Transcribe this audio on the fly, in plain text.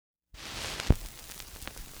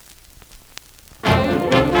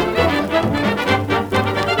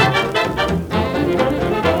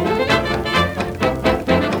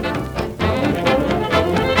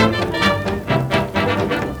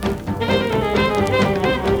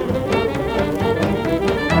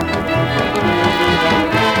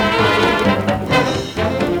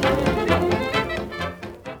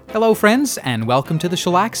Hello friends, and welcome to the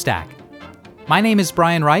Shellac Stack. My name is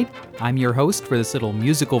Brian Wright. I'm your host for this little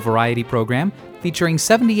musical variety program featuring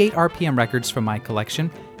 78 RPM records from my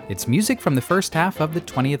collection. It's music from the first half of the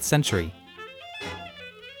 20th century.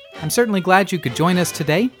 I'm certainly glad you could join us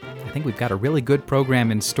today. I think we've got a really good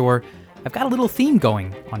program in store. I've got a little theme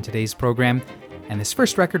going on today's program, and this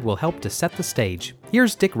first record will help to set the stage.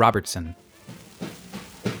 Here's Dick Robertson.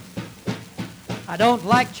 I don't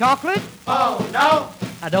like chocolate. Oh, no.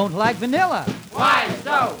 I don't like vanilla. Why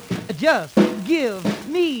so? Just give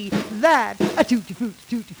me that a tutti frutti,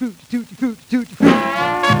 tutti frutti, tutti frutti, tutti frutti.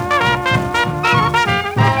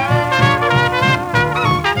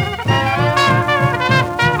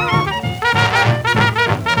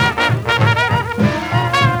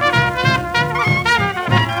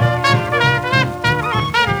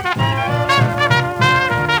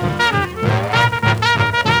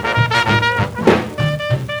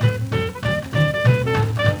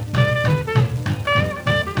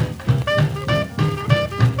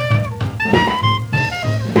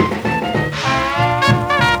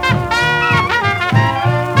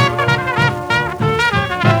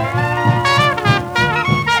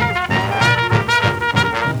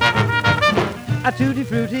 A tutti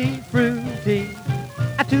frutti, frutti,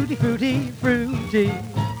 a tutti frutti, frutti,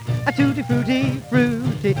 a tutti frutti,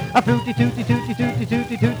 frutti, a frutti, tutti, tutti, tutti,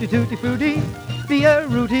 tutti, tutti, tutti frutti, be a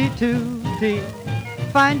rooty tooty,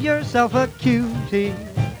 find yourself a cutie.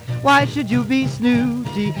 Why should you be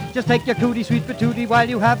snooty? Just take your cootie sweet patootie while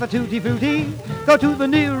you have a tutti frutti. Go to the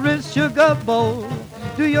nearest sugar bowl,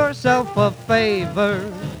 do yourself a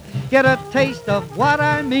favor. Get a taste of what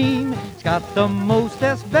I mean. It's got the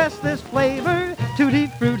mostest, bestest flavor. Tutti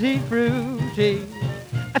frutti, frutti.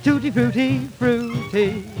 A tutti frutti,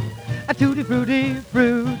 frutti. A tutti frutti,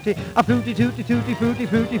 frutti. A frutti, tutti, tutti, frutti,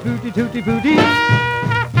 frutti, frutti, tutti frutti.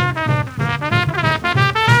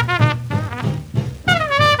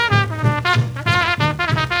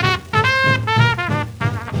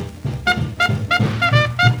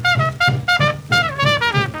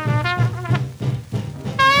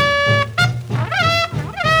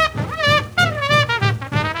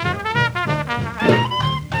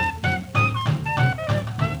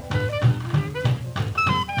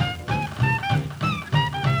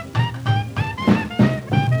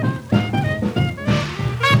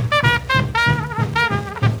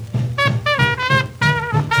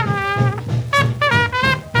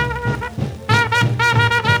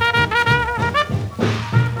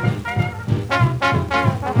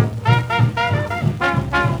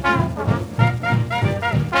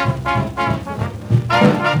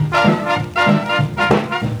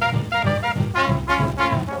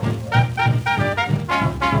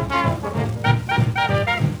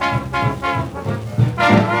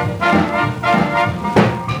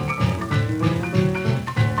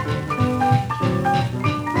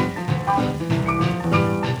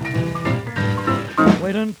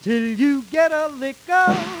 Wait until you get a lick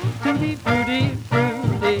of tutti frutti,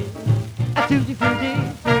 frutti, a tutti frutti,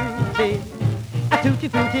 frutti, a tutti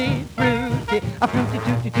frutti, frutti, a frutti,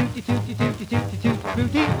 tutti, tutti, tutti, tutti, tutti, tutti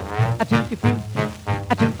frutti, a tutti frutti,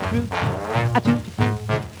 a tutti frutti, a tutti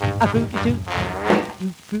frutti, a frutti,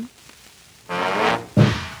 tutti, frutti.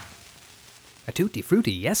 A tutti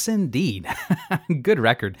frutti, yes indeed. Good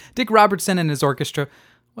record. Dick Robertson and his orchestra.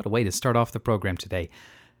 What a way to start off the program today.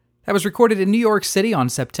 That was recorded in New York City on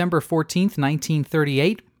September 14th,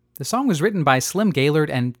 1938. The song was written by Slim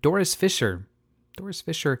Gaillard and Doris Fisher. Doris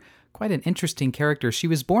Fisher, quite an interesting character. She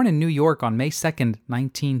was born in New York on May 2nd,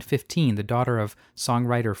 1915, the daughter of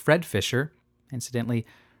songwriter Fred Fisher. Incidentally,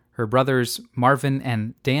 her brothers Marvin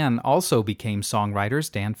and Dan also became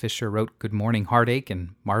songwriters. Dan Fisher wrote Good Morning Heartache,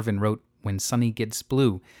 and Marvin wrote When Sunny Gets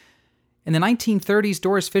Blue. In the 1930s,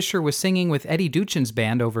 Doris Fisher was singing with Eddie Duchin's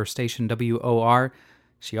band over station WOR.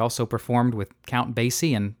 She also performed with Count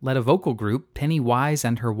Basie and led a vocal group, Penny Wise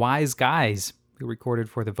and Her Wise Guys, who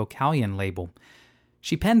recorded for the Vocalion label.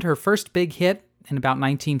 She penned her first big hit in about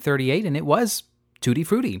 1938, and it was Tutti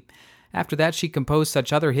Frutti. After that, she composed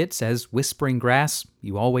such other hits as Whispering Grass,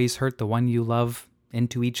 You Always Hurt the One You Love,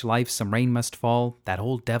 Into Each Life Some Rain Must Fall, That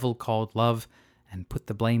Old Devil Called Love, and Put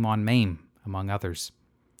the Blame on Mame, among others.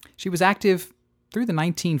 She was active through the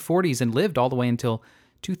 1940s and lived all the way until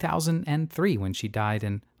 2003 when she died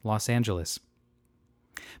in Los Angeles.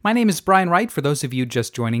 My name is Brian Wright. For those of you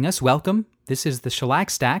just joining us, welcome. This is the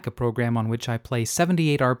Shellac Stack, a program on which I play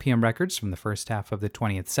 78 RPM records from the first half of the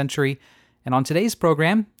 20th century. And on today's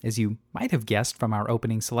program, as you might have guessed from our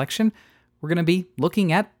opening selection, we're going to be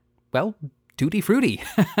looking at, well, Tutti Frutti.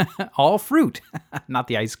 All fruit, not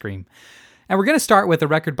the ice cream. And we're going to start with a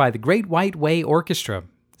record by the Great White Way Orchestra.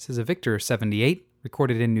 This is a Victor 78.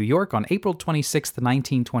 recorded in New York on April 26,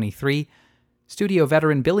 1923. Studio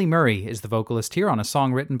veteran Billy Murray is the vocalist here on a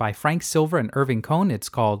song written by Frank Silver and Irving Cohn. It's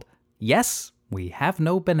called Yes, We Have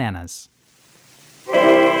No Bananas.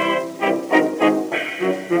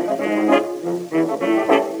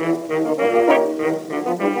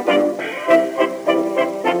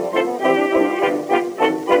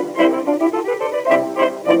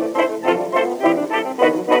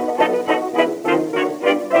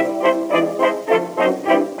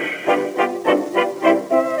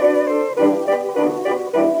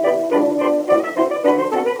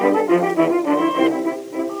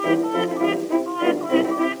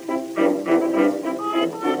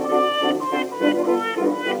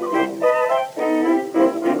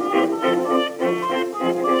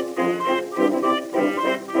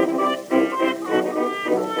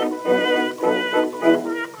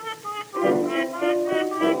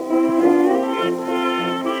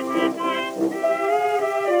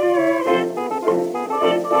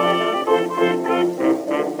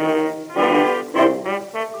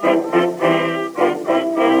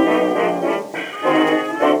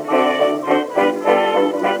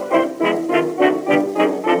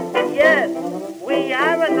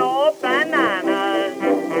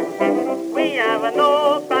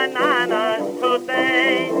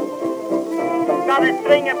 Got a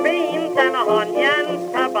string of beans and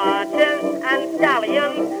onions, cabbages and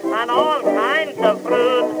scallions, and all kinds of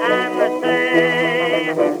fruit and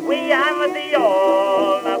say. We have the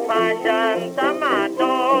old-fashioned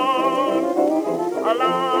tomato, a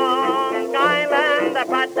Long Island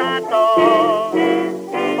potato.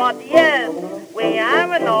 But yes, we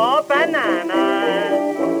have no bananas.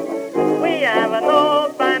 We have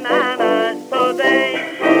no bananas today.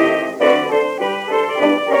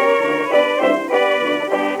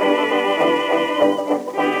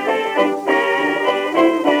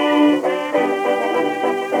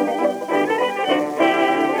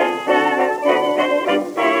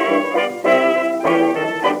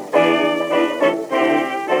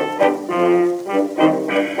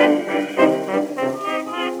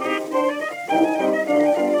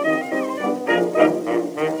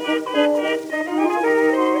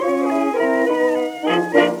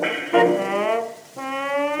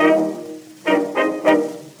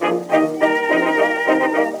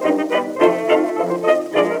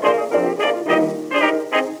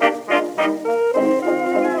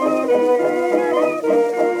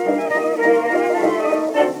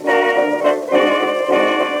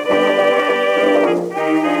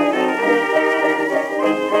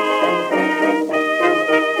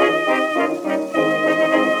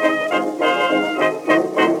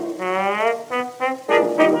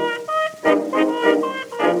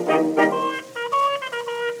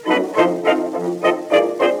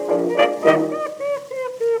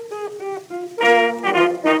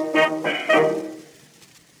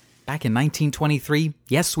 Back in 1923,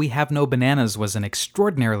 Yes, We Have No Bananas was an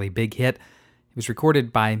extraordinarily big hit. It was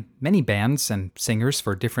recorded by many bands and singers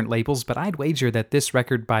for different labels, but I'd wager that this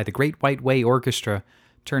record by the Great White Way Orchestra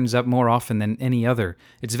turns up more often than any other.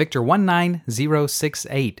 It's Victor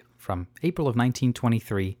 19068 from April of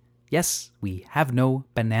 1923. Yes, We Have No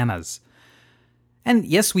Bananas. And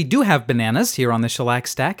yes, we do have bananas here on the Shellac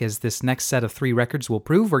Stack, as this next set of 3 records will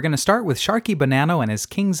prove. We're going to start with Sharky Bonanno and his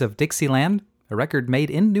Kings of Dixieland, a record made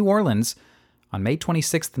in New Orleans on May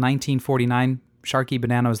 26, 1949. Sharky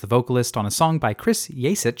Bonanno is the vocalist on a song by Chris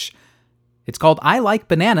Yasich. It's called I Like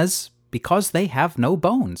Bananas Because They Have No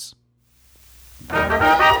Bones.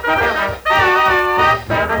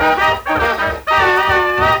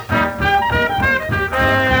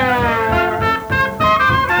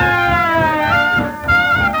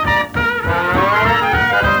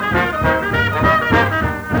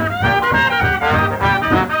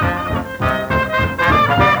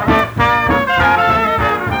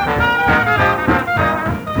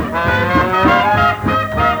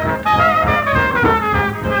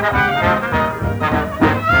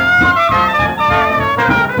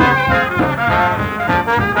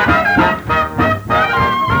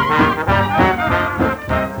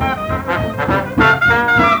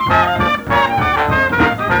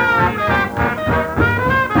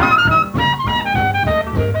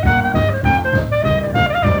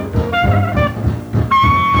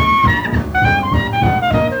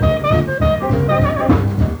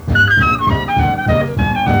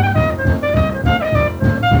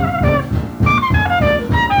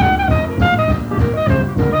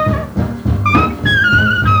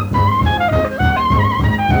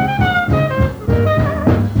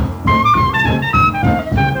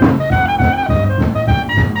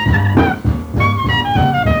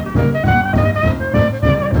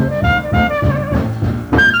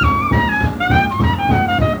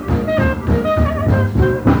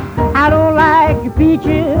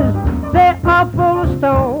 peaches, they're all full of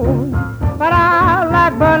stones. But I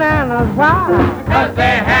like bananas, why? 'Cause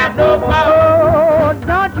they have no bone. Oh,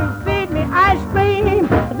 don't you feed me ice cream,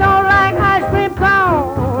 I don't like ice cream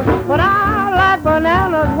cones. But I like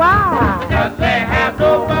bananas, why? 'Cause they have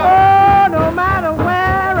no bone. Oh, no matter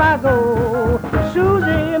where I go,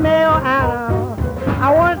 Susie, May or Anna, I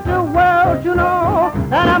want the world to know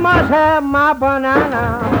that I must have my banana.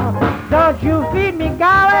 Don't you feed me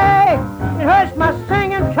golly, it hurts my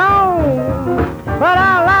singing tone. But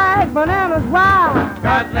I like bananas, why?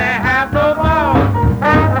 'Cause they have no bone.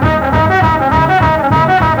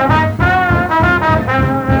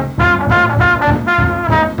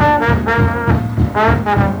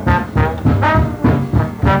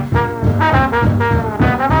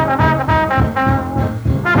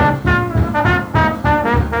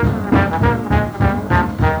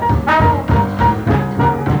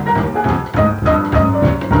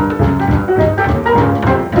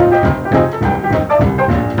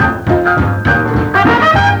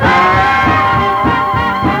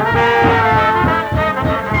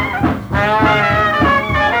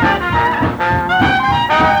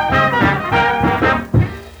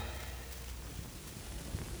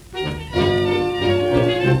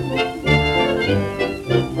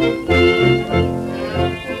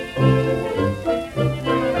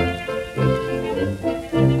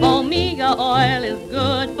 Omega oil is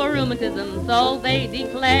good for rheumatism, so they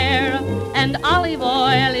declare. And olive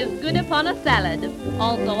oil is good upon a salad,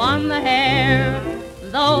 also on the hair.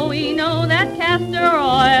 Though we know that castor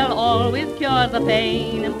oil always cures the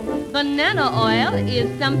pain, banana oil is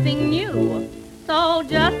something new. So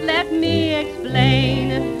just let me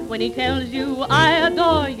explain. When he tells you, I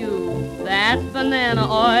adore you, that's banana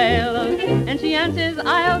oil. And she answers,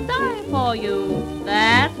 I'll die for you,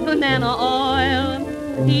 that's banana oil.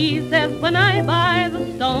 He says, when I buy the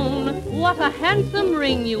stone, what a handsome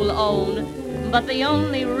ring you'll own. But the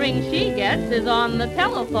only ring she gets is on the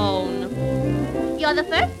telephone. You're the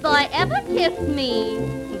first boy ever kissed me,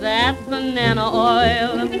 that's banana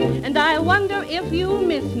oil. And I wonder if you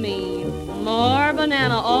miss me, more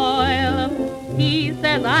banana oil. He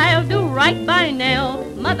says, I'll do right by Nell.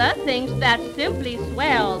 Mother thinks that's simply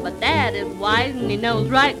swell, but Dad is wise and he knows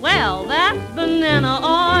right well, that's banana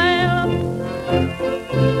oil.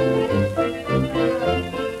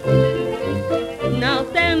 Now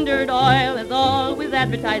Standard Oil is always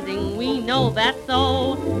advertising, we know that's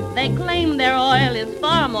so. They claim their oil is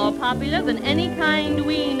far more popular than any kind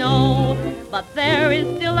we know. But there is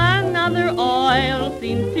still another oil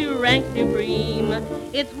seems to rank supreme.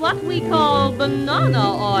 It's what we call banana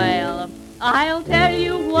oil. I'll tell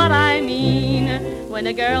you what I mean. When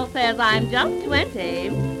a girl says I'm just 20,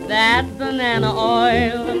 that's banana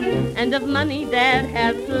oil. And of money Dad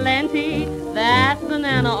has plenty, that's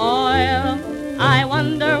banana oil. I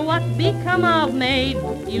wonder what's become of maids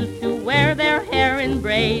used to wear their hair in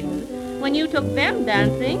braids. When you took them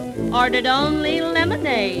dancing, or did only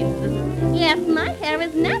lemonades? Yes, my hair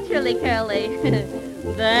is naturally curly.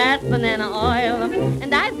 That's banana oil.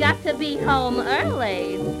 And I've got to be home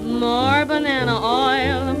early. More banana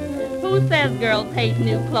oil. Who says girls hate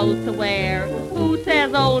new clothes to wear? Who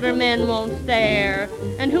says older men won't stare?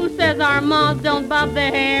 And who says our moms don't bob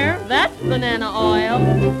their hair? That's banana oil.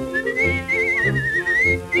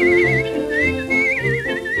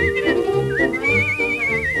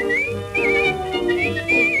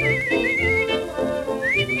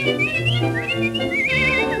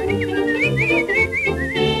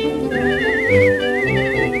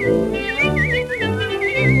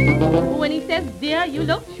 When he says, dear, you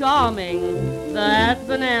look charming, that's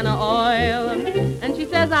banana oil. And she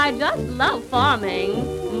says, I just love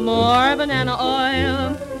farming, more banana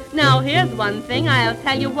oil. Now here's one thing, I'll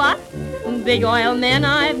tell you what, big oil men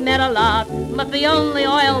I've met a lot, but the only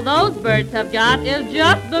oil those birds have got is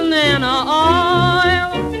just banana oil.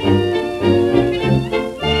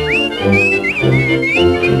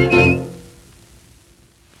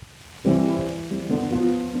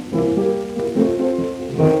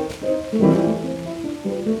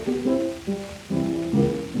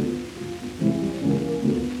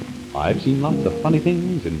 I've seen lots of funny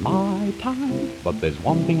things in my time, but there's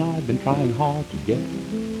one thing I've been trying hard to get.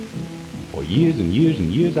 For years and years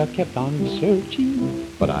and years I've kept on searching,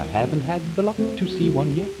 but I haven't had the luck to see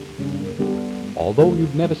one yet. Although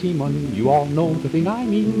you've never seen one, you all know the thing I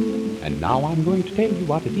mean. And now I'm going to tell you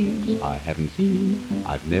what it is I haven't seen.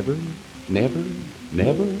 I've never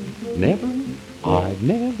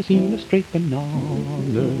seen a straight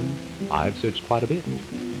banana. I've searched quite a bit,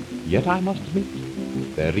 yet I must admit,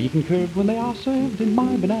 they're even curved when they are served in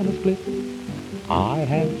my banana split. I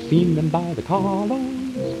have seen them by the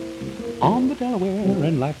carloads, on the Delaware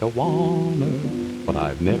and Lackawanna. But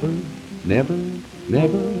I've never, never,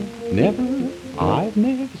 I've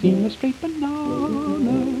never seen a straight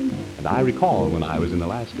banana. And I recall when I was in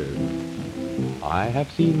Alaska, I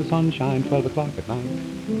have seen the sunshine 12 o'clock at night.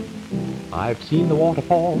 I've seen the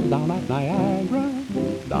waterfalls down at Niagara,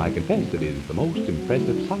 and I confess it is the most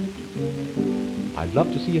impressive sight. I'd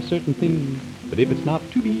love to see a certain thing, but if it's not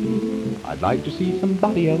to be, I'd like to see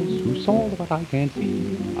somebody else who saw what I can't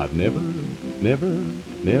see. I've never,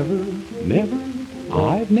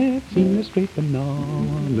 I've never seen a straight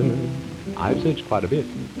banana. I've searched quite a bit,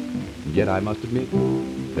 and yet I must admit,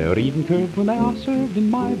 they're even curved when they are served in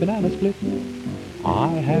my banana split. I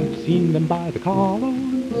have seen them by the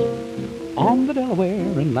carloads on the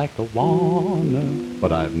Delaware and Lackawanna,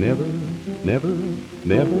 but I've never,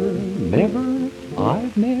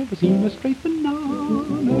 I've never seen a straight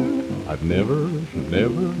banana. I've never,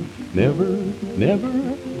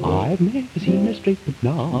 I've never seen a straight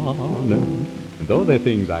banana. And though they're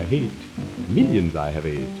things I hate, millions I have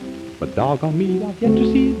ate, but doggone me, I've yet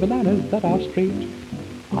to see bananas that are straight.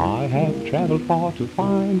 I have traveled far to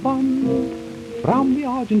find one, from the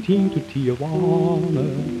Argentine to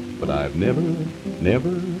Tijuana, but I've never,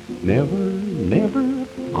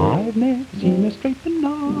 I've never seen a straight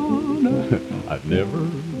banana. I've never,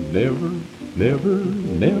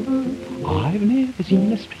 I've never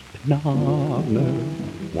seen a straight banana.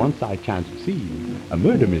 Once I chanced to see a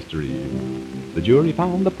murder mystery. The jury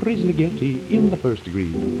found the prisoner guilty in the first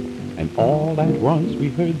degree, and all at once we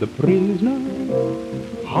heard the prisoner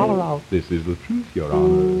holler out, "This is the truth, Your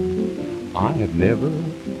Honor. I have never,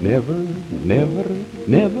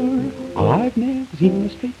 I've never seen a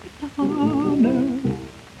straight banana."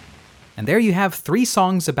 And there you have 3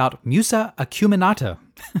 songs about Musa acuminata.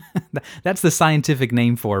 That's the scientific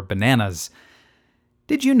name for bananas.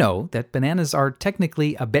 Did you know that bananas are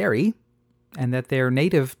technically a berry, and that they're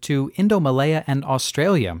native to Indo-Malaya and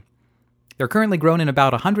Australia? They're currently grown in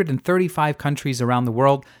about 135 countries around the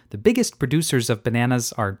world. The biggest producers of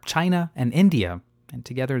bananas are China and India, and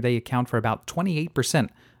together they account for about 28%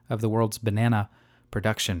 of the world's banana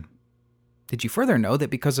production. Did you further know that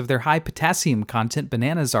because of their high potassium content,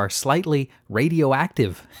 bananas are slightly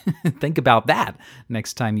radioactive? Think about that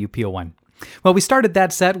next time you peel one. Well, we started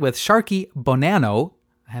that set with Sharky Bonanno.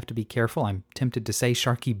 I have to be careful, I'm tempted to say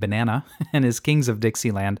Sharky Banana, and his Kings of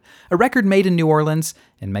Dixieland, a record made in New Orleans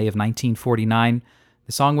in May of 1949.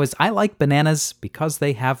 The song was I Like Bananas Because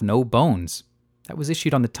They Have No Bones. That was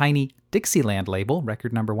issued on the tiny Dixieland label,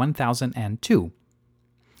 record number 1002.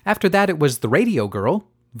 After that, it was The Radio Girl,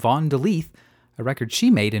 Vaughn DeLeath, a record she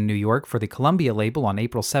made in New York for the Columbia label on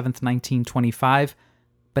April 7th, 1925,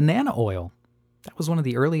 Banana Oil. That was one of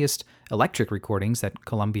the earliest electric recordings that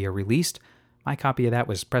Columbia released. My copy of that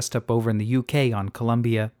was pressed up over in the UK on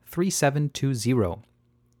Columbia 3720.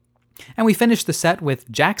 And we finished the set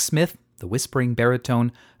with Jack Smith, The Whispering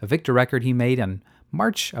Baritone, a Victor record he made in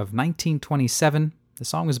March of 1927. The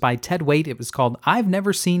song was by Ted Waite. It was called I've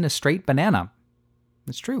Never Seen a Straight Banana.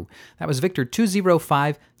 It's true. That was Victor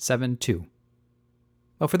 20572.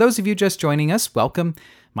 Well, for those of you just joining us, welcome.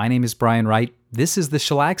 My name is Brian Wright. This is the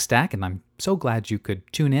Shellac Stack, and I'm so glad you could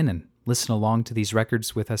tune in and listen along to these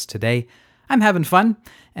records with us today. I'm having fun,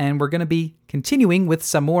 and we're going to be continuing with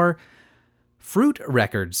some more fruit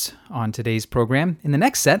records on today's program. In the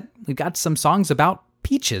next set, we've got some songs about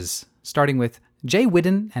peaches, starting with Jay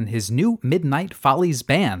Whidden and his new Midnight Follies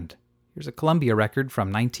Band. Here's a Columbia record from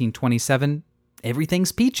 1927,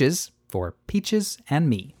 Everything's Peaches, for Peaches and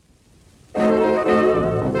Me.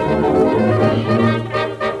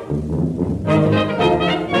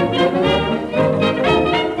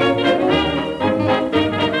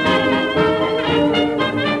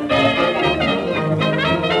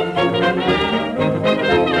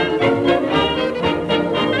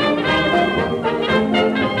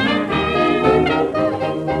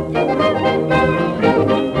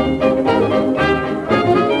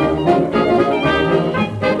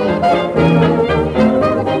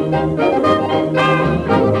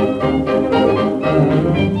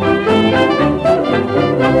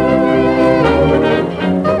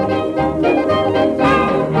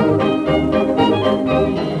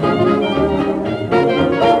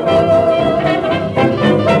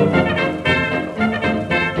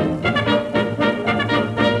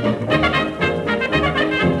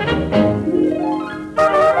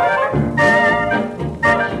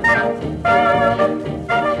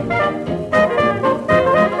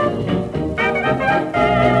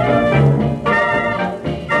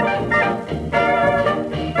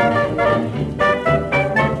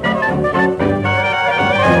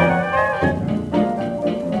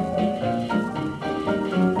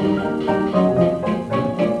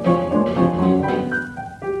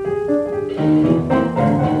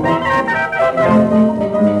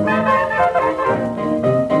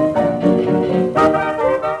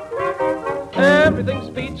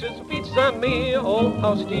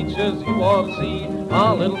 ought to see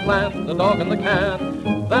our little plant, the dog and the cat.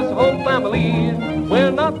 That's the whole family.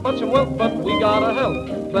 We're not much in wealth, but we got our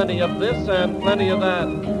health. Plenty of this and plenty of that.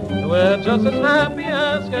 We're just as happy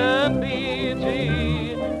as can be,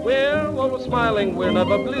 gee. We're always smiling, we're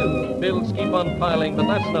never blue. Bills keep on piling, but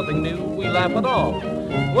that's nothing new. We laugh it off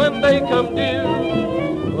when they come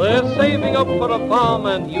due. We're saving up for a farm,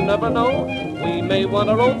 and you never know, we may want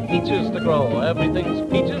our own peaches to grow. Everything's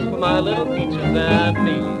peaches for my little peaches and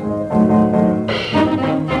me.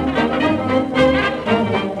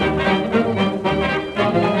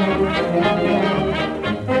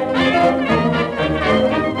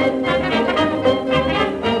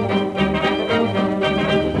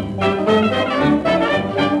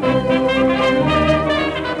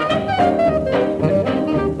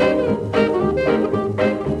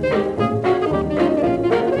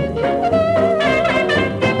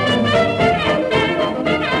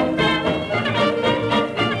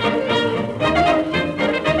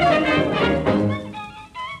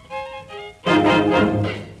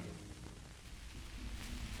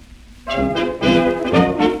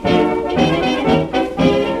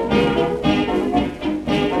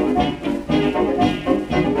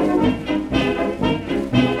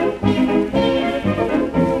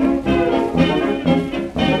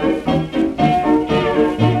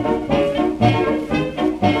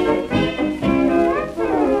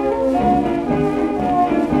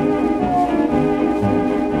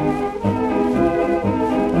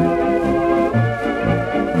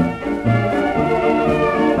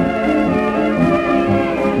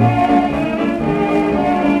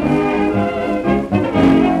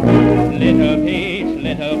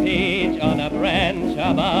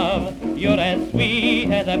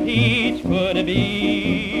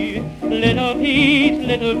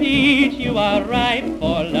 Little peach, you are ripe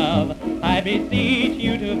for love. I beseech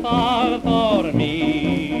you to fall for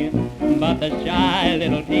me. But the shy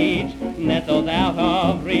little peach nestles out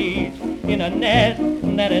of reach in a nest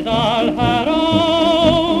that is all her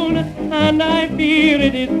own. And I fear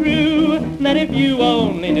it is true that if you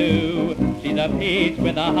only knew, she's a peach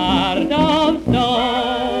with a heart of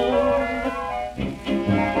stone.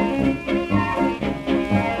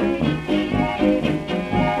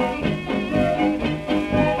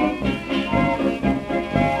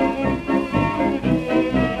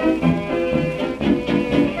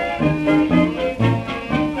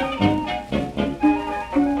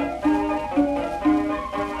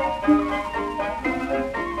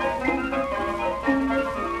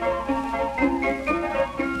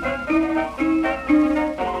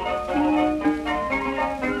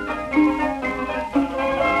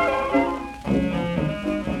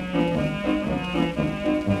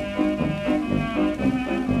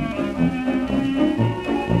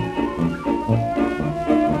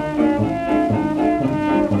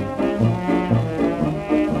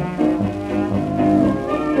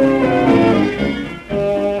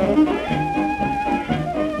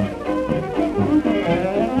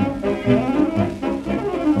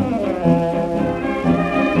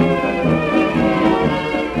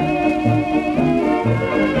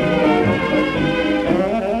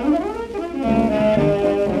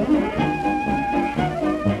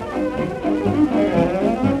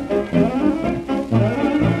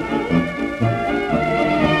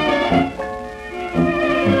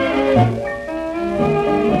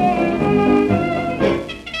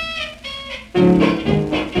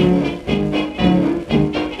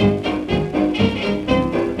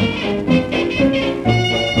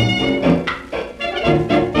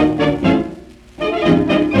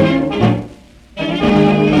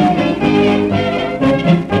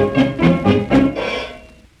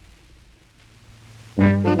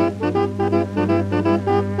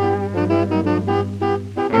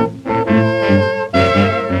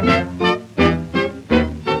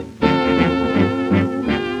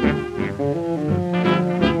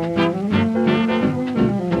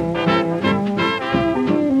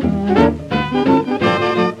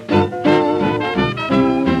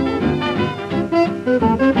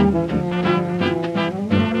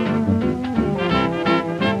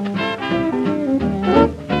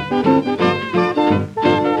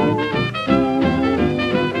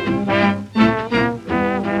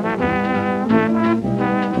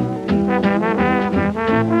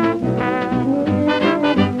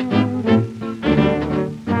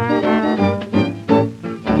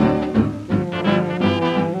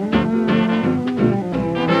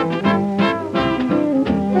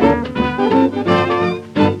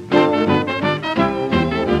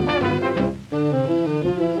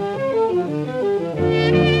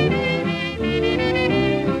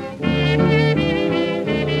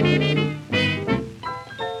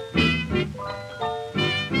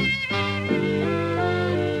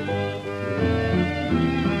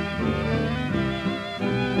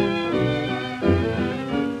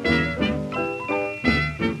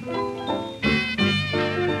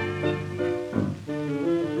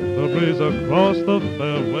 breeze across the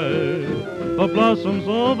fairway, the blossoms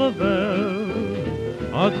over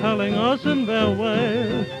there are telling us in their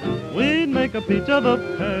way we'd make a peach of a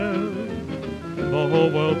pear. The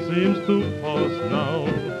whole world seems to pause now,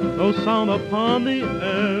 no sound upon the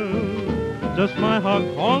air, just my heart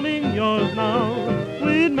calling yours now.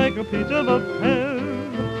 We'd make a peach of a pear.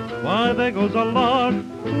 Why, there goes a lark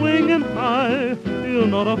winging high, he'll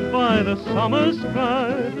notify the summer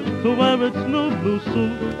sky to wear its new blue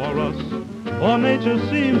suit for us, for nature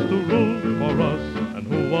seems to rule for us, and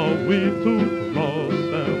who are we to cross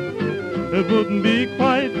them? It wouldn't be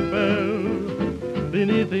quite fair.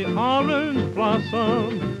 Beneath the orange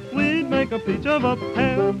blossom, we'd make a peach of a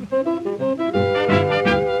pear.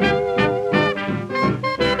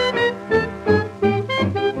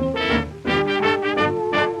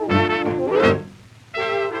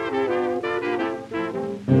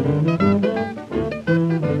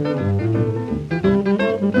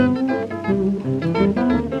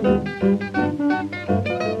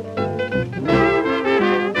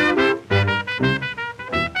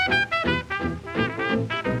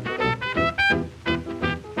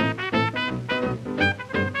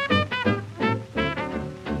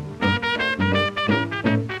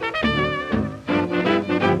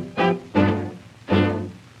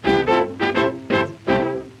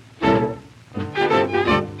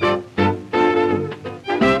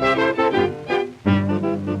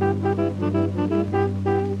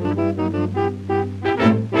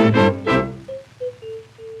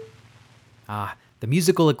 The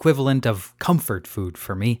musical equivalent of comfort food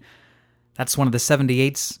for me. That's one of the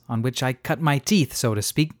 78s on which I cut my teeth, so to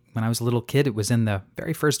speak. When I was a little kid, it was in the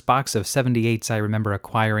very first box of 78s I remember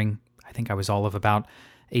acquiring. I think I was all of about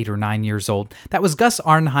 8 or 9 years old. That was Gus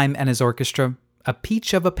Arnheim and his orchestra, A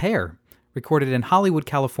Peach of a Pear, recorded in Hollywood,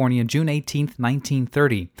 California, June 18th,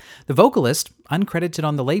 1930. The vocalist, uncredited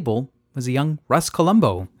on the label, was a young Russ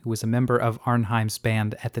Colombo, who was a member of Arnheim's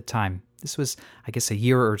band at the time. This was, I guess, a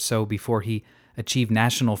year or so before he achieved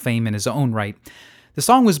national fame in his own right. The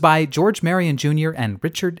song was by George Marion Jr. and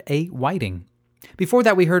Richard A. Whiting. Before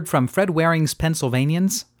that, we heard from Fred Waring's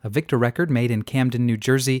Pennsylvanians, a Victor record made in Camden, New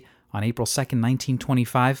Jersey on April 2nd,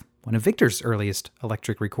 1925, one of Victor's earliest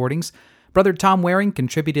electric recordings. Brother Tom Waring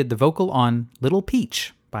contributed the vocal on Little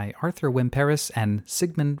Peach by Arthur Wimperis and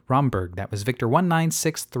Sigmund Romberg. That was Victor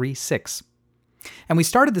 19636. And we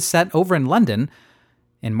started the set over in London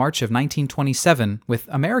in March of 1927 with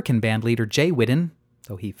American band leader Jay Whitten,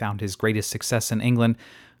 though he found his greatest success in England,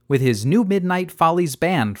 with his New Midnight Follies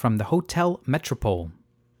band from the Hotel Metropole.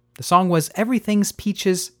 The song was Everything's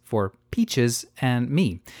Peaches for Peaches and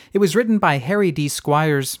Me. It was written by Harry D.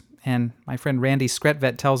 Squires, and my friend Randy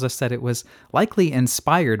Skretvet tells us that it was likely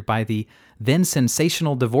inspired by the then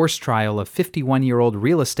sensational divorce trial of 51-year-old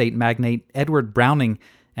real estate magnate Edward Browning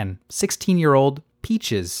and 16-year-old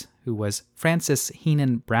Peaches, who was Frances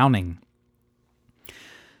Heenan Browning.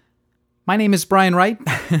 My name is Brian Wright.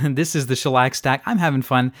 This is the Shellac Stack. I'm having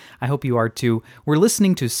fun. I hope you are too. We're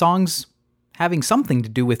listening to songs having something to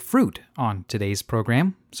do with fruit on today's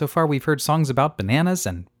program. So far, we've heard songs about bananas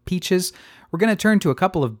and peaches. We're going to turn to a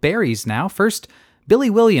couple of berries now. First,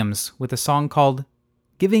 Billy Williams with a song called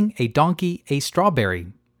Giving a Donkey a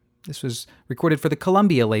Strawberry. This was recorded for the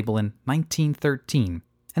Columbia label in 1913.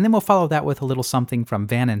 And then we'll follow that with a little something from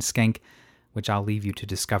Van and Skank, which I'll leave you to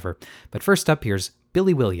discover. But first up, here's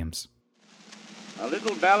Billy Williams. A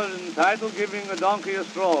little ballad entitled Giving a Donkey a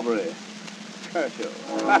Strawberry. Kershaw.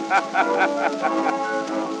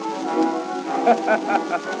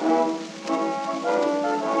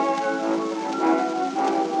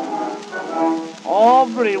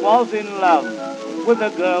 Aubrey was in love with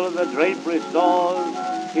a girl at the drapery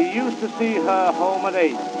stores. He used to see her home at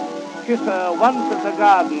 8. Kiss her once at the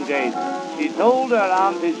garden gate. She told her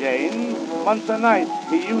Auntie Jane once a night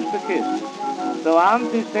he used to kiss. So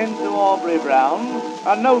Auntie sent to Aubrey Brown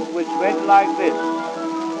a note which read like this: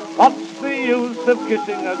 What's the use of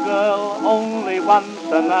kissing a girl only once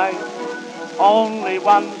a night? Only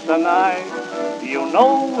once a night. You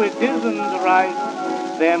know it isn't right.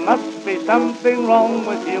 There must be something wrong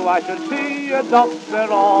with you. I should see a Dr.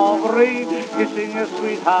 Aubrey. Kissing a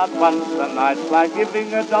sweetheart once a night's like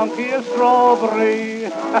giving a donkey a strawberry.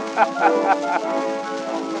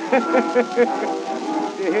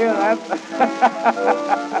 Did you hear that?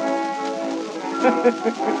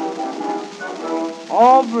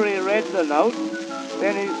 Aubrey read the note.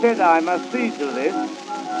 Then he said, I must see to this.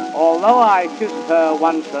 Although I kissed her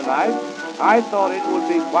once a night, I thought it would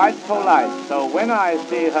be quite polite, so when I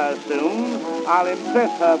see her soon, I'll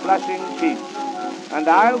impress her blushing cheeks, and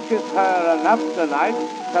I'll kiss her enough tonight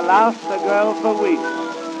to last the girl for weeks.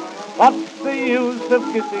 What's the use of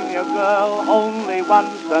kissing your girl only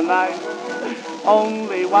once a night?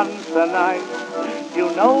 Only once a night. You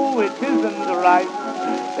know it isn't right.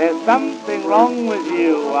 There's something wrong with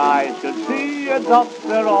you. I should see a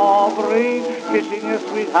Dr. Aubrey. Kissing a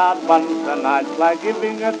sweetheart once a night's like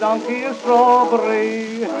giving a donkey a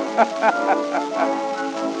strawberry.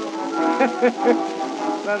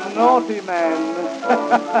 The naughty man.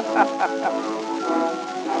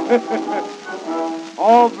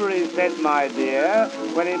 Aubrey said, my dear,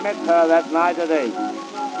 when he met her that night at 8,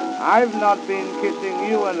 I've not been kissing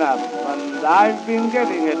you enough, and I've been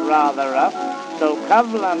getting it rather rough. So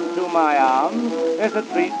cuddle unto my arms, there's a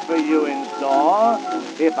treat for you in store.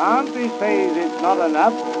 If Auntie says it's not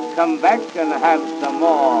enough, come back and have some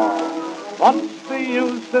more. What's the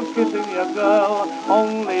use of kissing your girl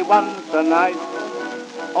only once a night?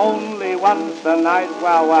 Only once a night,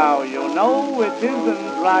 wow, wow, you know it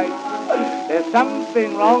isn't right. There's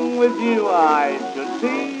something wrong with you, I should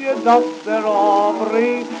see a Dr.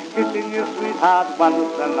 Aubrey. Kissing your sweetheart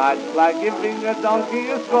once a night's like giving a donkey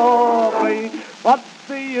a strawberry. What's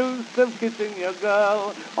the use of kissing your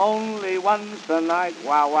girl only once a night,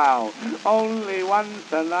 wow, wow, only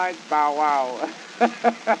once a night, bow, wow.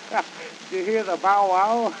 Do you hear the bow,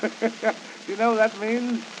 wow? You know what that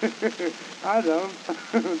means? I don't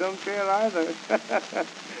care either.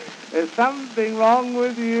 There's something wrong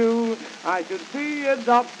with you. I should see a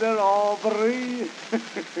Dr. Aubrey.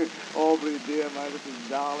 Aubrey, dear, my little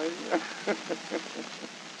darling.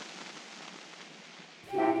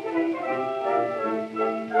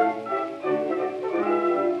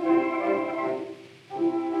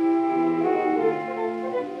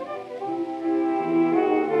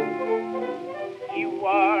 You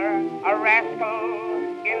were a rascal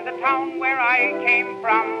in the town where I came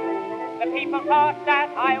from. The people thought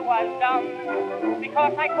that I was dumb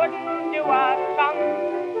because I couldn't do a song.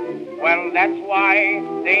 Well, that's why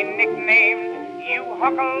they nicknamed you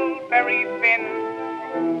Huckleberry Finn.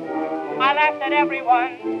 I laughed at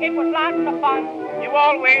everyone, it was lots of fun. You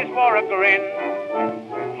always wore a grin.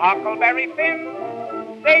 Huckleberry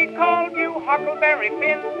Finn, they called you Huckleberry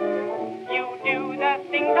Finn. You do the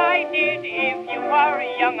things I did if you were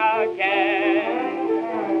young again.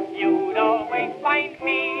 You'd always find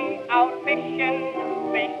me out fishing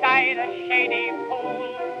beside a shady pool.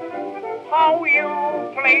 How you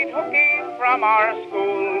played hooky from our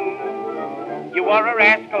school. You were a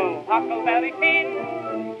rascal, Huckleberry Finn,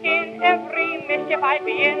 in every mischief I'd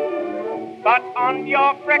be in. But on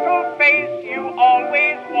your freckled face you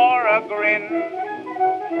always wore a grin.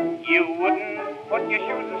 You wouldn't put your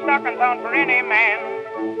shoes and stockings on for any man.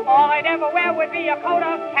 All I'd ever wear would be a coat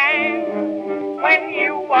of tan. When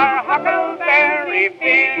you were Huckleberry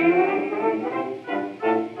Finn.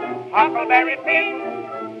 Huckleberry Finn,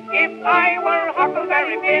 if I were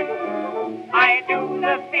Huckleberry Finn, I'd do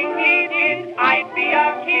the thing he did, I'd be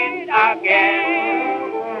a kid again.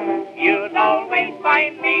 You'd always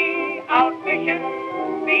find me out fishing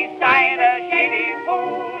beside a shady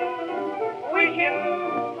pool,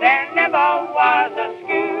 wishing there never was a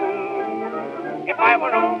school. If I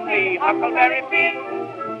were only Huckleberry Finn,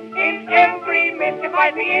 in every mischief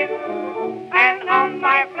I'd be in, and on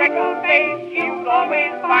my freckled face you'd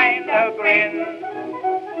always find a grin.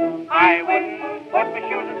 I wouldn't put my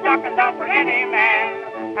shoes and stockings on for any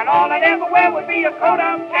man, and all I'd ever wear would be a coat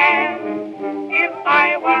of tan. If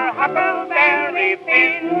I were Huckleberry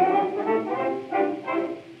Finn,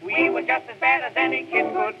 we were just as bad as any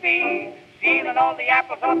kid could be, stealing all the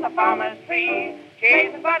apples off the farmer's tree,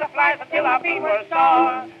 chasing butterflies until our feet were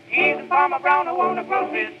sore, teasing Farmer Brown who owned a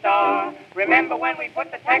grocery store. Remember when we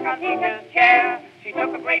put the tack on teacher's chair? She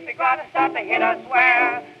took a great big rod and started to hit us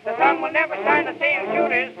swear. The sun will never shine the same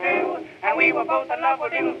shooters do, and we were both in love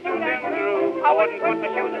with little Susan through. I wouldn't put my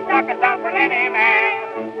shoes and stockings on for any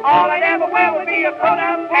man. All I'd ever wear would be a coat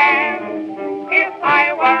of tan. If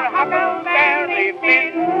I were Huckleberry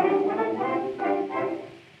Finn.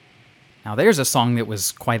 Now there's a song that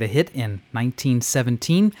was quite a hit in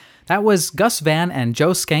 1917. That was Gus Van and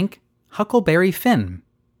Joe Skank, Huckleberry Finn,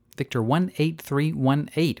 Victor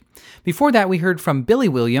 18318. Before that we heard from Billy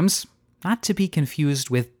Williams, not to be confused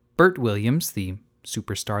with Bert Williams, the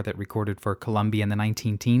superstar that recorded for Columbia in the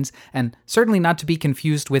 19-teens, and certainly not to be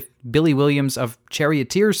confused with Billy Williams of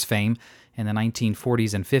Charioteers fame in the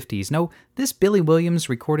 1940s and 50s. No, this Billy Williams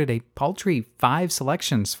recorded a paltry 5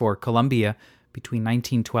 selections for Columbia between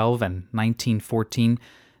 1912 and 1914.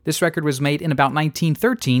 This record was made in about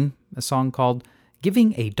 1913, a song called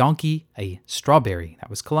Giving a Donkey a Strawberry. That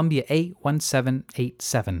was Columbia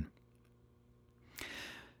A1787.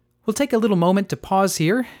 We'll take a little moment to pause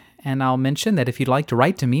here And I'll mention that if you'd like to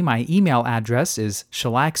write to me, my email address is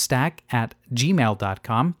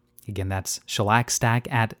shellacstack@gmail.com. Again, that's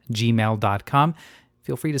shellacstack@gmail.com.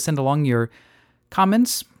 Feel free to send along your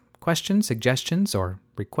comments, questions, suggestions, or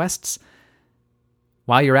requests.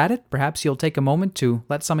 While you're at it, perhaps you'll take a moment to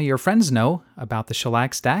let some of your friends know about the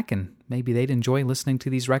Shellac Stack, and maybe they'd enjoy listening to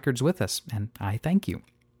these records with us, and I thank you.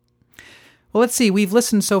 Well, let's see. We've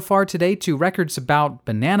listened so far today to records about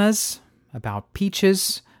bananas, about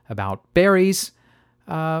peaches, about berries.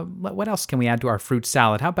 What else can we add to our fruit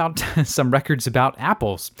salad? How about some records about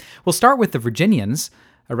apples? We'll start with the Virginians,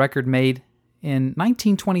 a record made in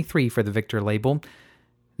 1923 for the Victor label.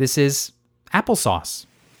 This is Applesauce.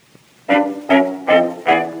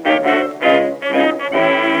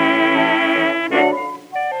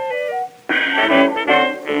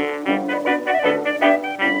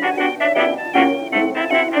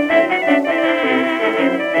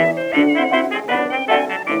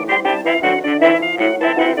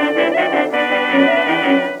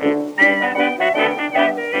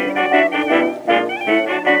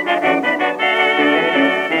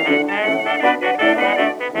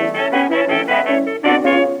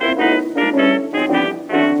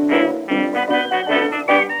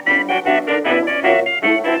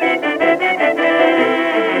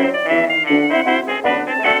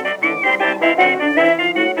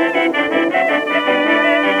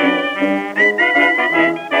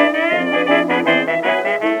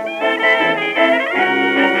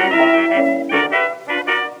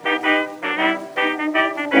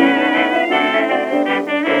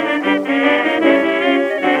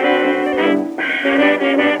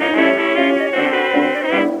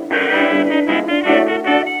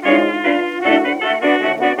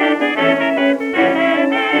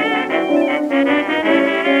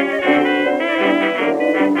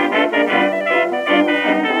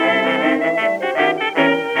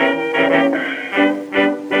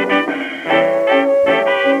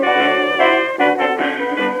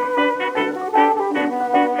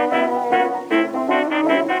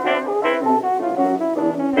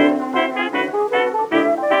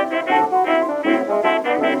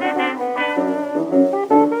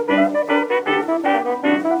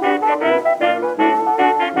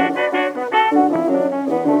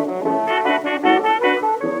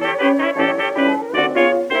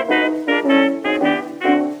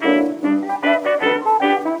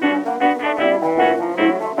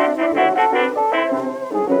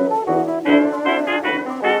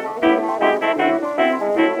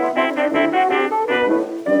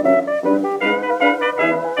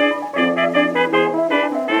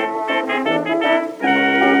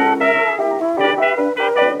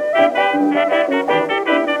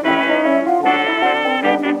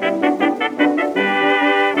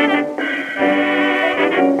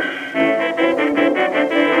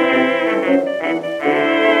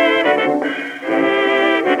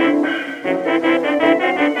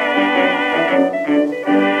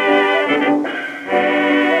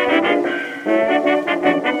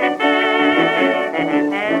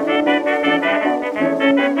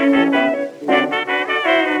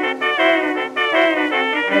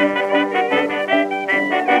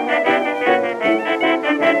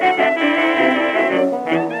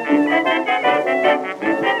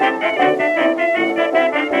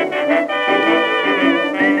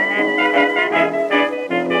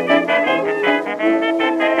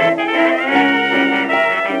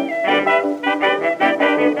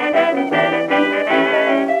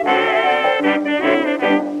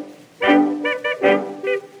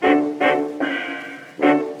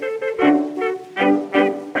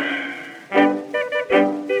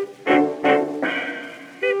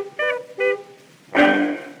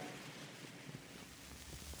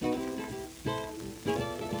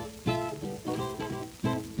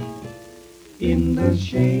 in the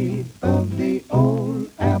shade of the old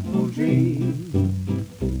apple tree.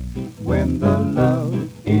 When the love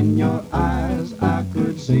in your eyes I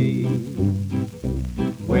could see,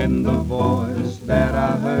 when the voice that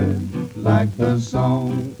I heard, like the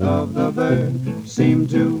song of the bird,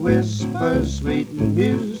 seemed to whisper sweet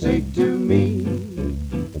music to me.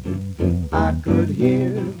 I could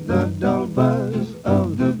hear the dull buzz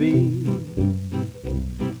of the bee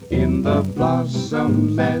in the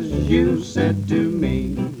blossom as you said to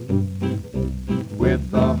me.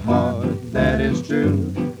 With a heart that is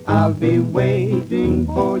true, I'll be waiting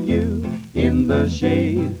for you in the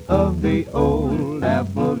shade of the old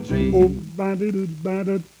apple tree. Oh,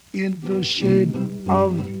 ba-da-da-ba-da, in the shade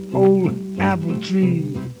of old apple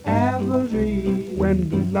tree. Apple tree. when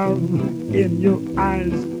the love in your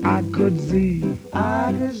eyes I could see.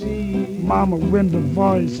 I could see. Mama, when the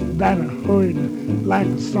voice that I heard like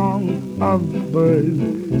a song of the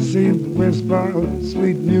bird seemed to whisper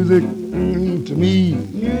sweet music to me.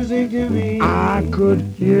 Music to me. I could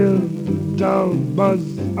hear the dull buzz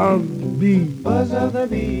of the bee. Buzz of the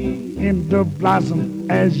bee. In the blossom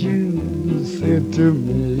as you said to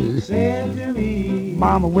me. Said to me.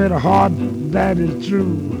 Mama, with a heart that is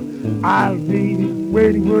true, I'll be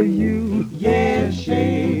waiting for you. Yes,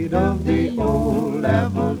 shade of the old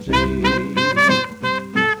apple tree.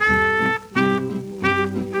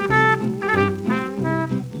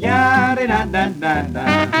 Ya da da da da.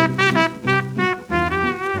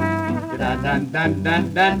 Da da da da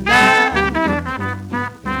da da.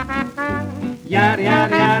 Ya ya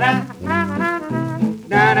ya da.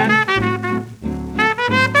 Da da.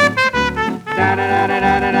 Da da da da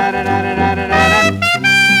da da da da da da da.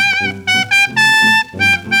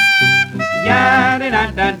 Ya da da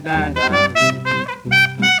da da da.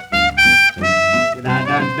 Da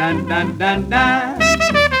da da da da da.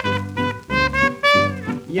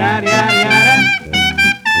 Ya ya ya da.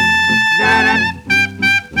 Da da.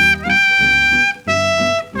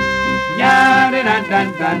 Ya da da da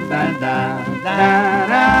da da da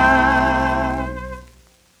da.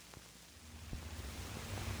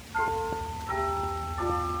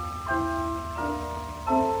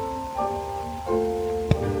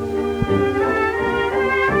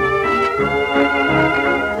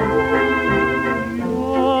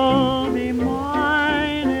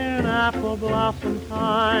 Blossom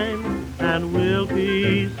time, and we'll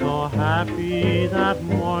be so happy that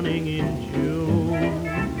morning in June.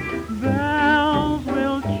 Bells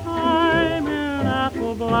will chime in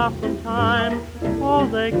apple blossom time, oh,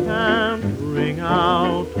 they can't ring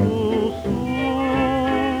out too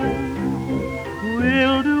soon.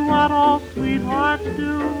 We'll do what all sweethearts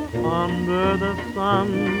do under the sun.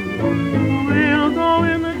 We'll go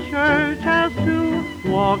in the church as two,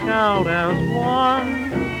 walk out as one.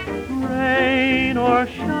 Rain or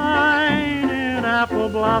shine in apple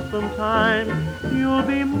blossom time, you'll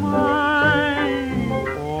be mine,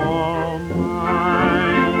 all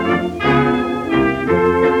mine.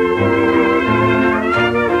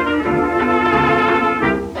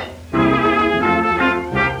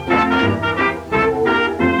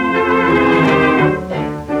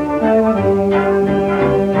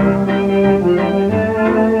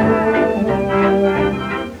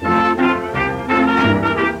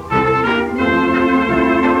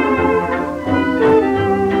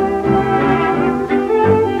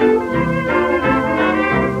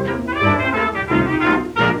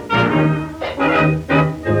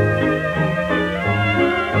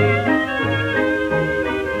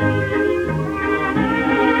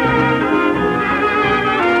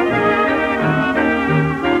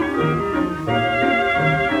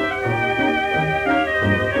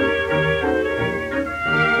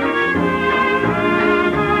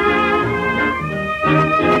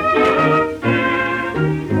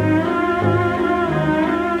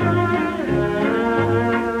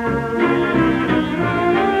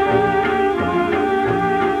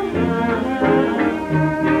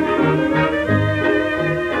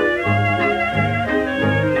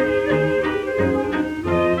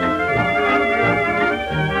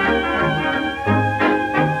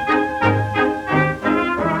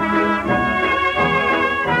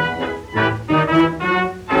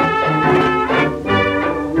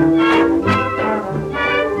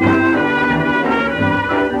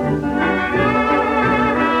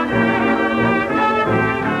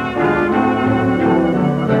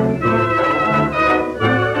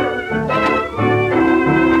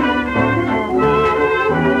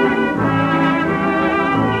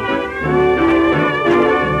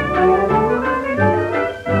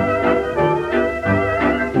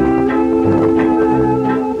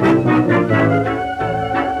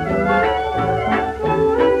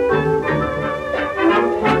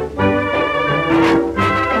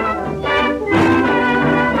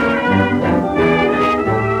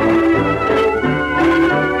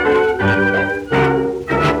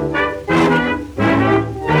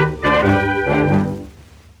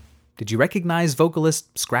 Did you recognize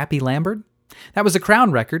vocalist Scrappy Lambert? That was a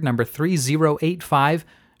Crown record, number 3085,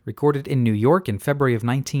 recorded in New York in February of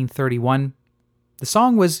 1931. The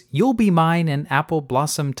song was You'll Be Mine in Apple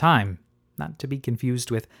Blossom Time, not to be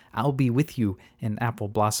confused with I'll Be With You in Apple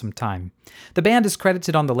Blossom Time. The band is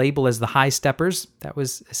credited on the label as the High Steppers. That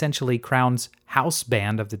was essentially Crown's house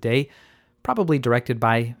band of the day, probably directed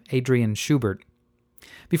by Adrian Schubert.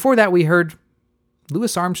 Before that, we heard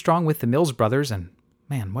Louis Armstrong with the Mills Brothers and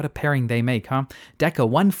Man, what a pairing they make, huh? Decca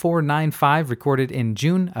 1495, recorded in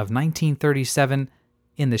June of 1937,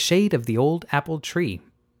 In the Shade of the Old Apple Tree,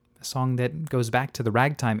 a song that goes back to the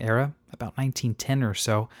ragtime era, about 1910 or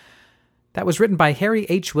so. That was written by Harry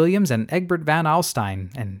H. Williams and Egbert Van Alstyne,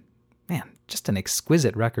 and man, just an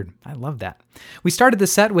exquisite record. I love that. We started the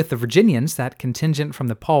set with the Virginians, that contingent from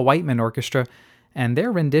the Paul Whiteman Orchestra, and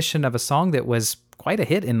their rendition of a song that was quite a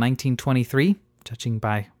hit in 1923, judging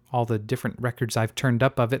by all the different records I've turned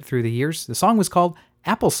up of it through the years. The song was called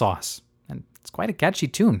Applesauce, and it's quite a catchy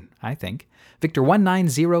tune, I think. Victor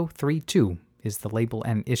 19032 is the label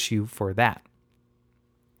and issue for that.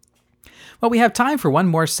 Well, we have time for one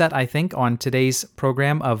more set, I think, on today's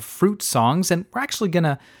program of fruit songs, and we're actually going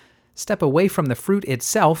to step away from the fruit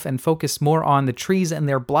itself and focus more on the trees and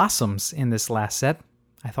their blossoms in this last set.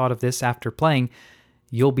 I thought of this after playing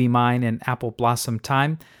You'll Be Mine and Apple Blossom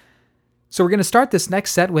Time. So we're going to start this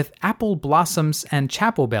next set with Apple Blossoms and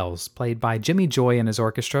Chapel Bells, played by Jimmy Joy and his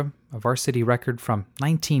orchestra, a Varsity record from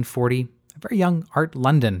 1940. A very young Art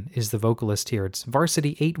London is the vocalist here. It's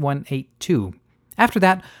Varsity 8182. After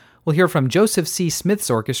that, we'll hear from Joseph C. Smith's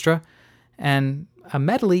orchestra and a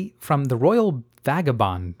medley from the Royal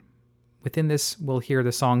Vagabond. Within this, we'll hear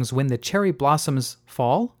the songs When the Cherry Blossoms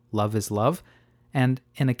Fall, Love is Love, and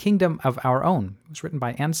In a Kingdom of Our Own. It was written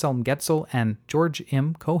by Anselm Getzel and George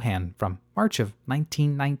M. Cohan from March of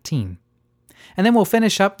 1919. And then we'll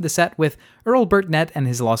finish up the set with Earl Burtnett and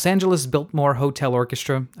his Los Angeles Biltmore Hotel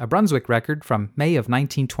Orchestra, a Brunswick record from May of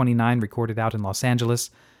 1929 recorded out in Los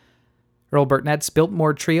Angeles. Earl Burtnett's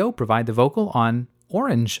Biltmore Trio provide the vocal on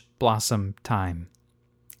Orange Blossom Time.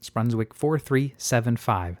 It's Brunswick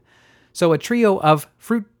 4375. So a trio of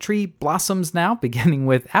fruit tree blossoms now, beginning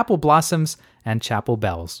with Apple Blossoms and Chapel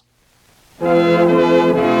Bells.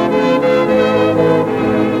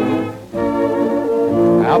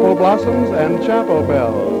 Apple Blossoms and Chapel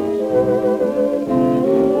Bells.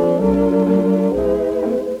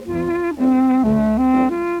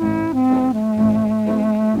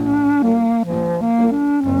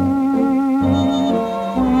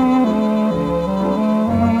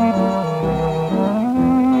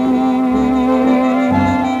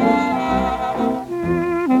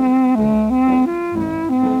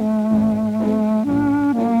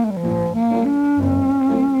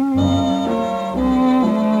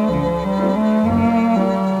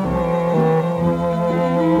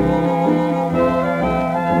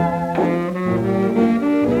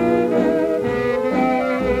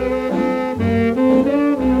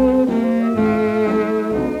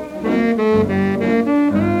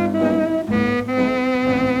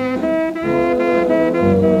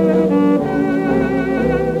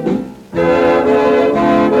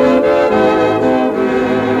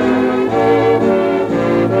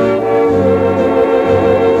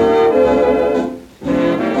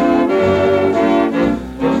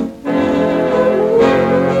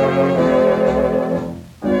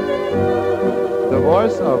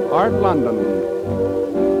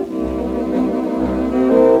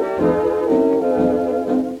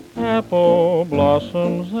 Apple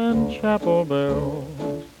blossoms and chapel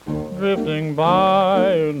bells drifting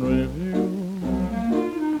by in review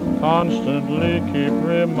constantly keep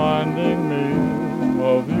reminding me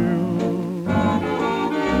of you.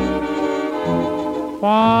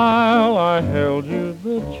 While I held you,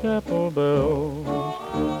 the chapel bells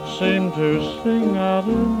seemed to sing out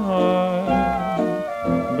in high.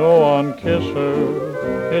 Go on, kiss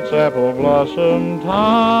her, it's apple blossom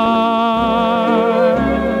time.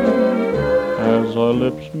 As our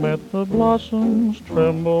lips met, the blossoms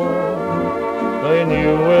trembled. They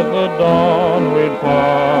knew with the dawn we'd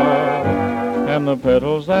part, and the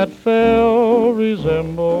petals that fell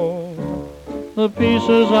resembled the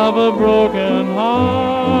pieces of a broken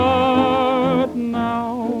heart.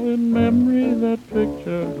 Now in memory that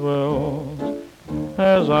picture dwells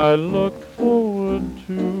as I look forward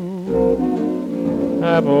to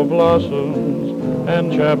apple blossoms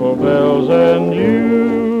and chapel bells and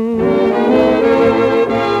you.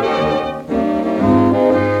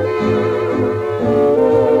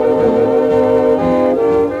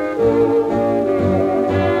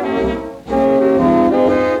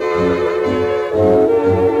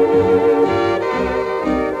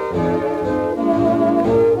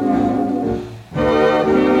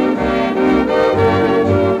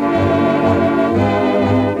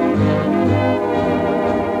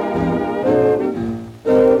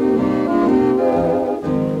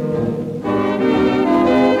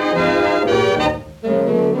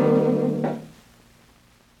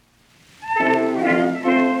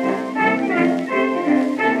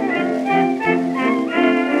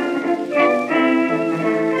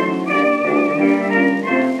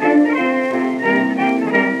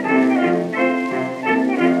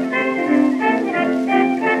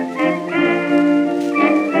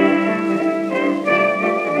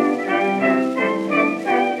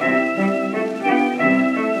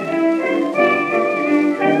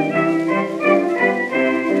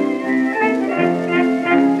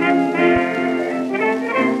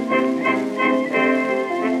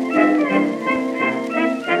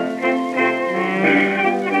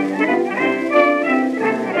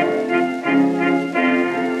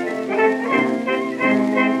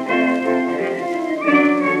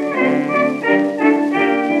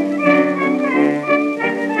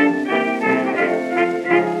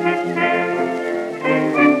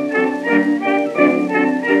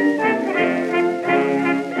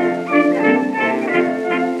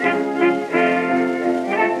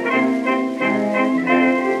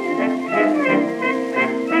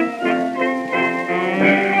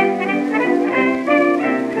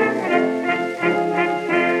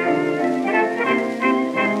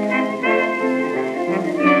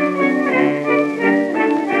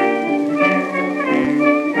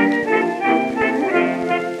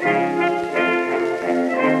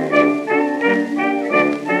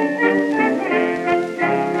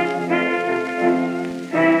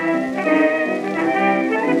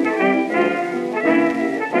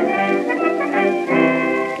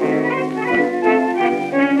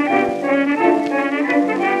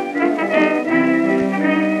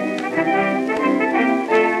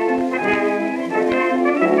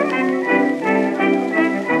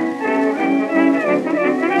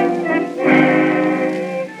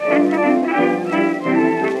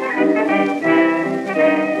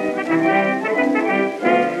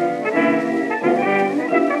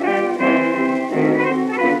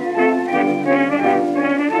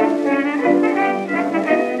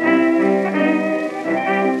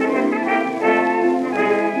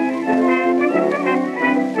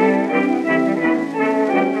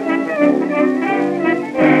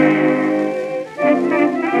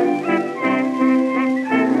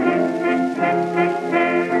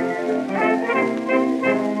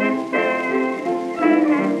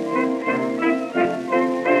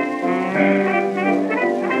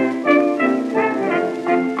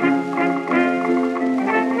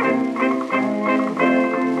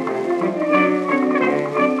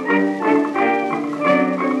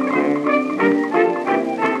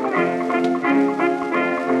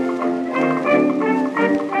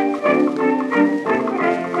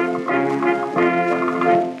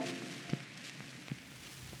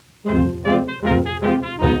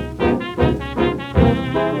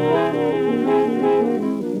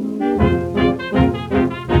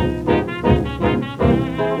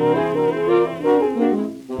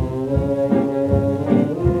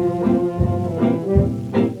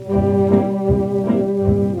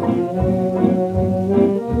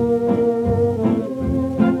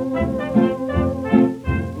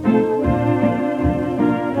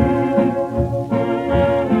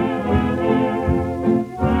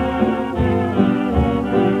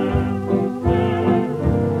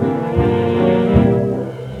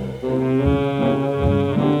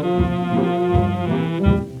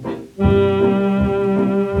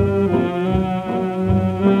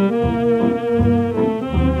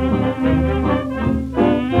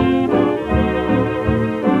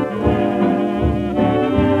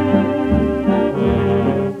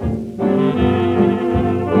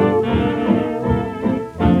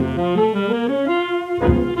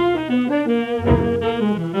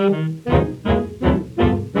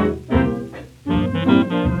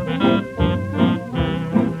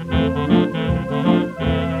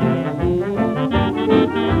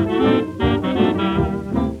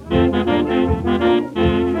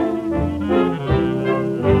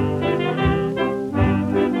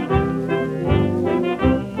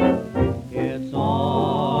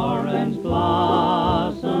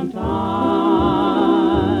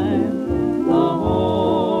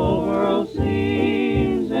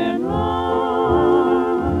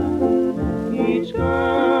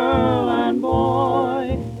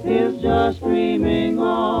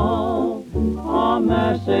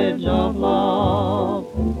 message of love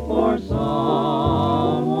for someone.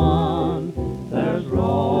 There's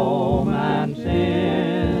romance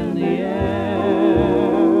in the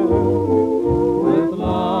air, with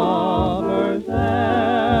lovers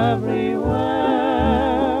everywhere.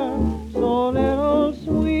 So little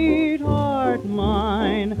sweetheart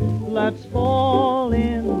mine, let's fall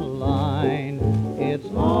in line. It's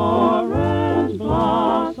orange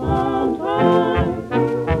blossom time.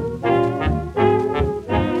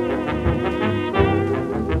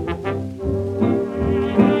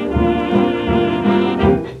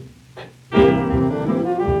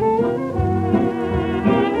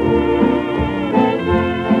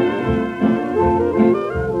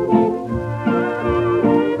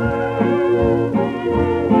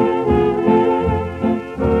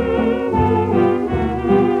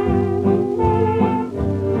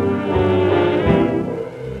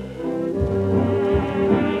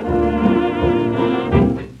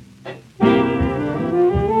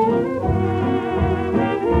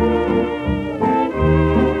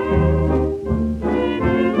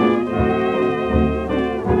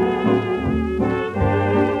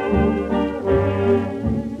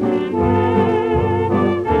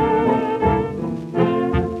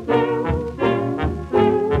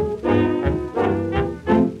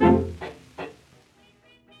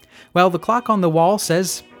 Well, the clock on the wall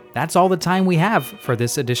says that's all the time we have for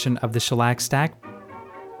this edition of the Shellac Stack.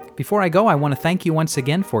 Before I go, I want to thank you once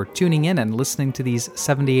again for tuning in and listening to these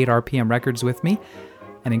 78 RPM records with me,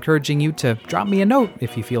 and encouraging you to drop me a note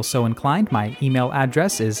if you feel so inclined. My email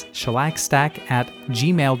address is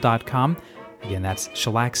shellacstack@gmail.com. Again, that's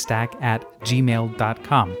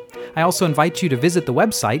shellacstack@gmail.com. I also invite you to visit the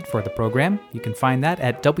website for the program. You can find that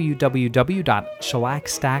at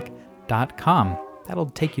www.shellacstack.com.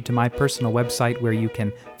 That'll take you to my personal website where you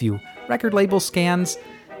can view record label scans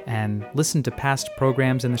and listen to past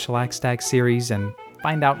programs in the Shellac Stack series and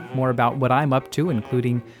find out more about what I'm up to,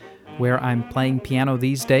 including where I'm playing piano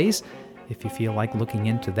these days, if you feel like looking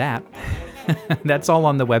into that. That's all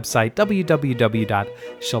on the website,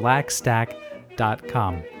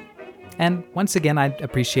 www.shellacstack.com. And once again, I'd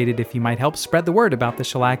appreciate it if you might help spread the word about the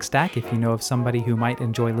Shellac Stack. If you know of somebody who might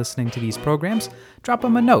enjoy listening to these programs, drop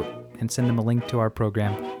them a note and send them a link to our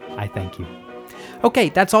program. I thank you. Okay,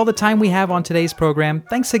 that's all the time we have on today's program.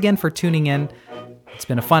 Thanks again for tuning in. It's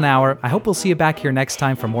been a fun hour. I hope we'll see you back here next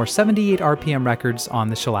time for more 78 RPM records on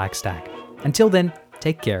the Shellac Stack. Until then,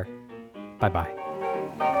 take care. Bye-bye.